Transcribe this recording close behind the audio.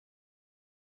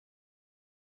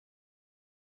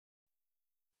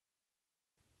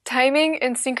Timing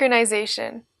and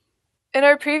synchronization. In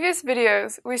our previous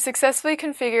videos, we successfully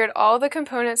configured all the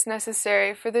components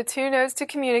necessary for the two nodes to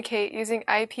communicate using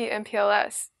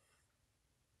IP/MPLS.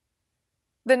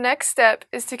 The next step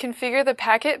is to configure the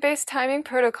packet-based timing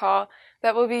protocol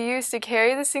that will be used to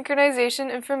carry the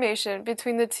synchronization information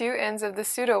between the two ends of the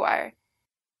pseudowire.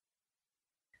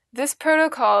 This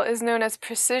protocol is known as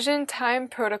Precision Time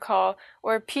Protocol,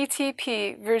 or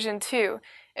PTP version 2,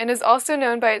 and is also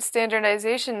known by its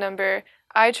standardization number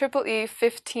IEEE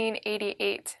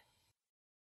 1588.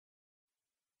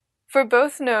 For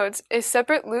both nodes, a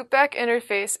separate loopback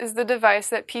interface is the device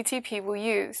that PTP will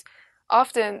use.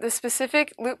 Often, the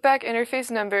specific loopback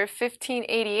interface number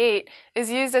 1588 is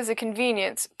used as a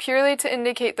convenience, purely to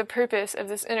indicate the purpose of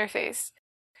this interface.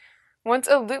 Once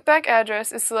a loopback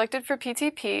address is selected for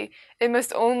PTP, it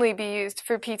must only be used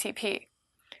for PTP.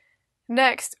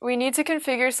 Next, we need to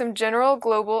configure some general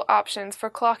global options for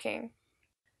clocking.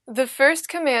 The first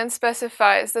command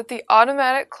specifies that the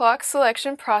automatic clock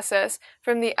selection process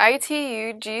from the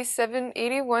ITU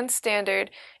G781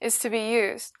 standard is to be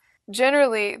used.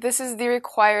 Generally, this is the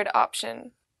required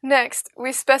option. Next,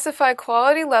 we specify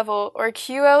quality level or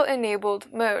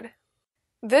QL-enabled mode.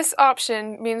 This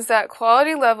option means that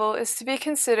quality level is to be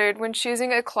considered when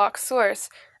choosing a clock source,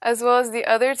 as well as the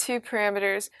other two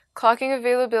parameters, clocking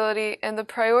availability and the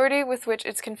priority with which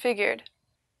it's configured.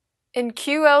 In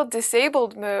QL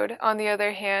disabled mode, on the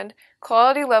other hand,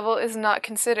 quality level is not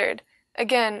considered.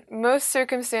 Again, most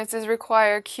circumstances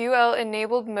require QL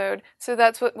enabled mode, so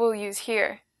that's what we'll use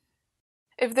here.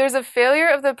 If there's a failure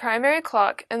of the primary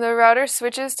clock and the router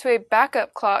switches to a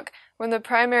backup clock when the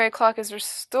primary clock is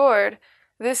restored,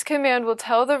 this command will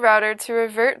tell the router to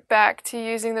revert back to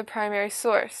using the primary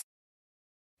source.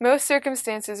 Most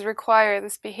circumstances require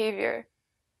this behavior.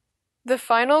 The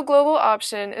final global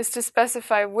option is to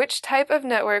specify which type of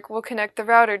network we'll connect the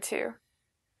router to.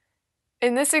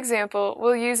 In this example,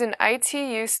 we'll use an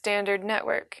ITU standard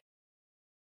network.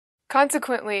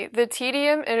 Consequently, the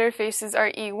TDM interfaces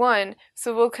are E1,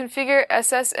 so we'll configure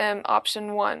SSM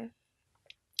option 1.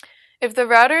 If the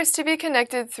router is to be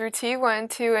connected through T1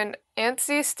 to an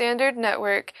ANSI standard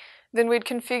network, then we'd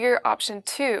configure option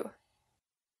 2.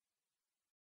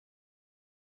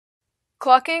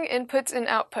 Clocking inputs and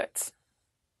outputs.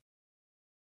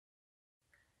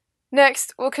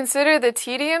 Next, we'll consider the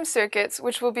TDM circuits,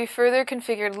 which will be further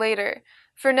configured later.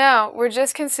 For now, we're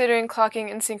just considering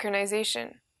clocking and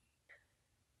synchronization.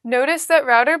 Notice that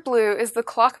router blue is the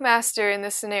clock master in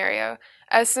this scenario,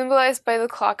 as symbolized by the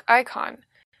clock icon.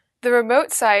 The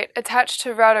remote site attached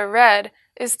to router red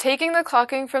is taking the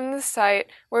clocking from the site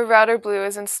where router blue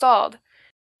is installed.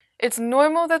 It's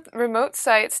normal that remote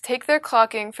sites take their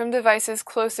clocking from devices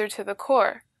closer to the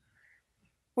core.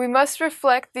 We must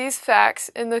reflect these facts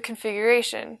in the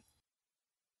configuration.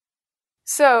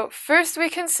 So, first we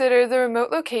consider the remote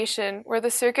location where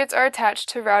the circuits are attached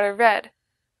to router red.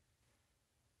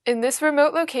 In this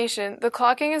remote location, the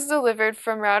clocking is delivered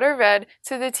from router red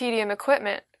to the TDM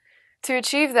equipment. To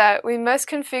achieve that, we must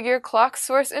configure clock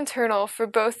source internal for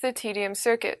both the TDM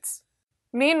circuits.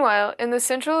 Meanwhile, in the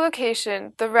central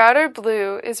location, the router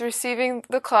blue is receiving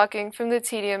the clocking from the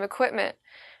TDM equipment.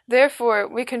 Therefore,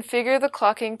 we configure the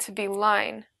clocking to be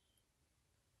line.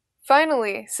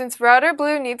 Finally, since router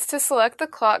blue needs to select the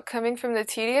clock coming from the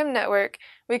TDM network,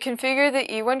 we configure the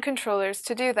E1 controllers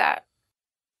to do that.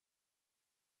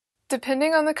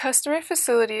 Depending on the customer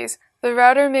facilities, the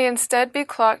router may instead be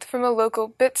clocked from a local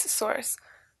bits source.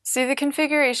 See the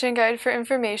configuration guide for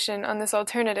information on this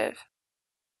alternative.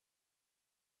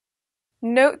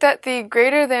 Note that the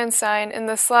greater than sign in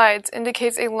the slides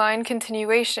indicates a line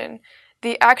continuation.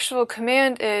 The actual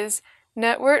command is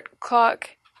network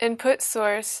clock input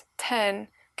source 10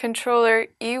 controller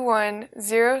E1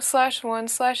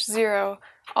 0/1/0,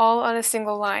 all on a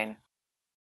single line.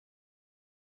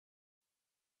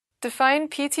 Define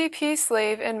PTP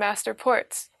slave and master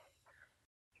ports.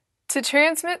 To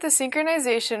transmit the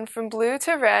synchronization from blue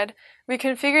to red, we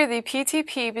configure the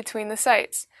PTP between the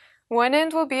sites. One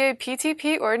end will be a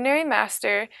PTP ordinary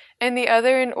master and the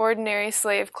other an ordinary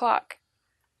slave clock.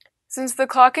 Since the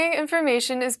clocking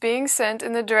information is being sent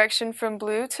in the direction from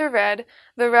blue to red,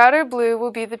 the router blue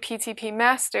will be the PTP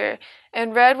master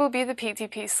and red will be the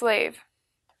PTP slave.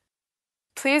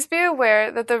 Please be aware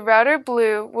that the router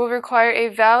blue will require a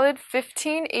valid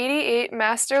 1588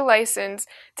 master license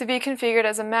to be configured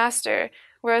as a master,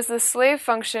 whereas the slave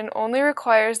function only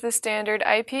requires the standard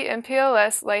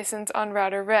IP/MPLS license on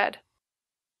router red.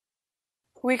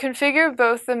 We configure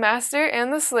both the master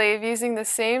and the slave using the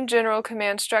same general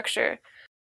command structure.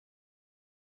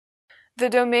 The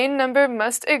domain number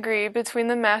must agree between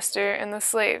the master and the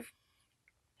slave.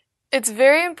 It's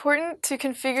very important to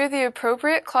configure the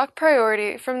appropriate clock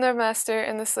priority from the master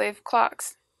and the slave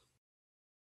clocks.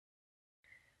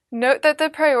 Note that the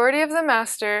priority of the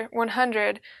master,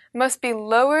 100, must be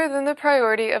lower than the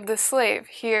priority of the slave,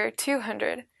 here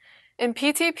 200. In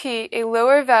PTP, a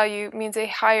lower value means a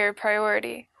higher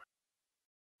priority.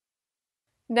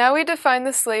 Now we define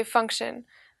the slave function.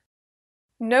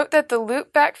 Note that the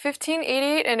loopback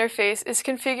 1588 interface is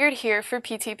configured here for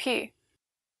PTP.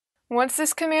 Once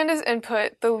this command is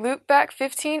input, the loopback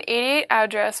 1588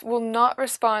 address will not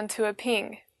respond to a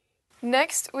ping.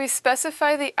 Next, we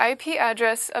specify the IP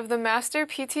address of the master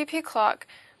PTP clock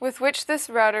with which this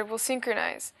router will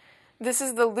synchronize. This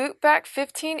is the loopback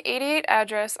 1588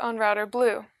 address on router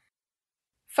blue.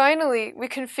 Finally, we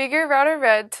configure router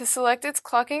red to select its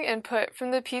clocking input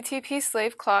from the PTP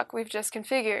slave clock we've just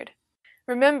configured.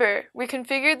 Remember, we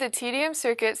configured the TDM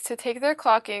circuits to take their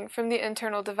clocking from the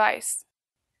internal device.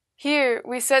 Here,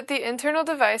 we set the internal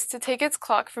device to take its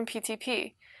clock from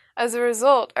PTP. As a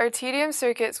result, our TDM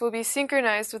circuits will be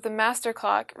synchronized with the master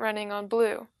clock running on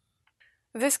blue.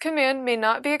 This command may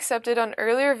not be accepted on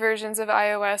earlier versions of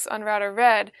iOS on router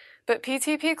red, but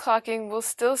PTP clocking will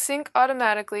still sync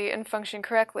automatically and function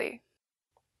correctly.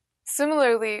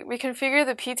 Similarly, we configure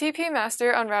the PTP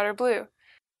master on router blue.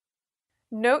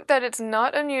 Note that it's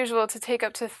not unusual to take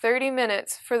up to 30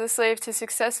 minutes for the slave to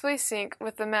successfully sync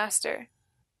with the master.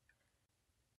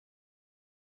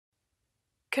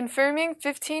 Confirming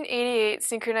 1588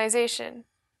 synchronization.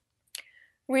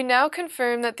 We now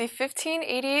confirm that the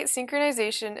 1588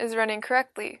 synchronization is running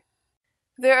correctly.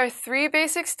 There are 3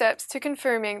 basic steps to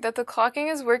confirming that the clocking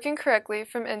is working correctly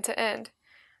from end to end.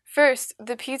 First,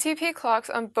 the PTP clocks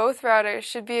on both routers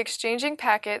should be exchanging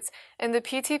packets, and the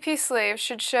PTP slave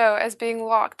should show as being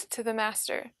locked to the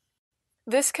master.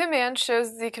 This command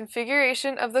shows the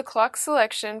configuration of the clock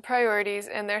selection priorities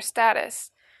and their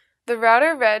status. The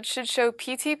router red should show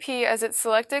PTP as its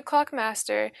selected clock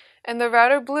master, and the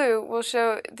router blue will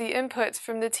show the inputs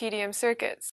from the TDM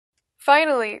circuits.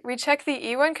 Finally, we check the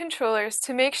E1 controllers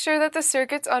to make sure that the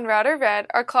circuits on router red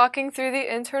are clocking through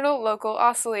the internal local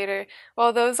oscillator,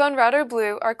 while those on router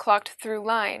blue are clocked through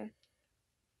line.